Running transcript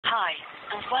Hi,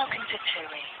 and welcome to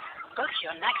TUI. Book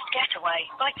your next getaway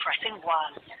by pressing 1.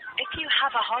 If you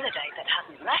have a holiday that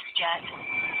hasn't left yet,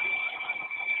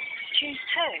 choose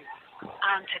 2.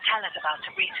 And to tell us about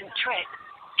a recent trip,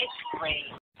 it's 3.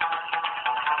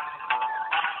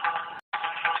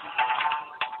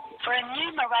 For a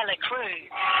new Marella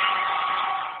cruise,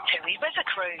 TUI River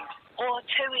Cruise, or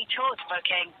TUI Tours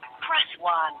booking, press 1.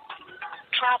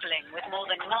 Traveling with more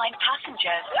than 9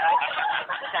 passengers,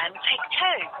 then pick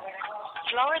 2.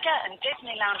 Florida and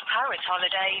Disneyland Paris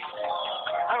holidays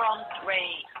are on 3.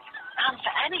 And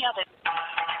for any other...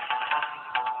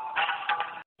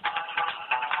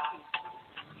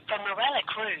 For Marella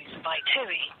Cruise by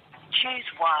TUI, choose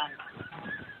 1.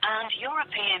 And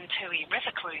European TUI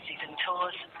River Cruises and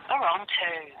Tours are on 2.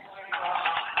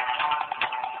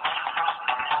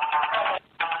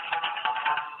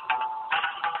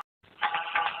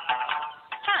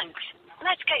 Thanks.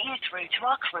 Let's get you through to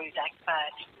our cruise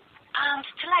experts. And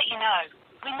to let you know,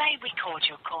 we may record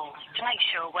your calls to make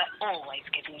sure we're always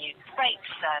giving you great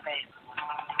service.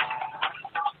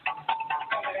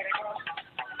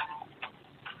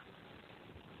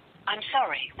 I'm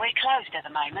sorry, we're closed at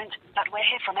the moment, but we're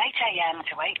here from 8 a.m.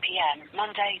 to 8 p.m.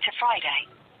 Monday to Friday,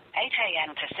 8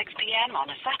 a.m. to 6 p.m.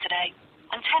 on a Saturday,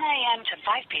 and 10 a.m. to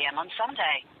 5 p.m. on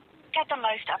Sunday. Get the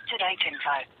most up-to-date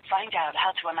info, find out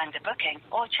how to amend a booking,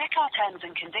 or check our terms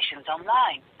and conditions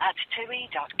online at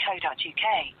tui.co.uk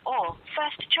or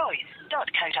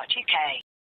firstchoice.co.uk.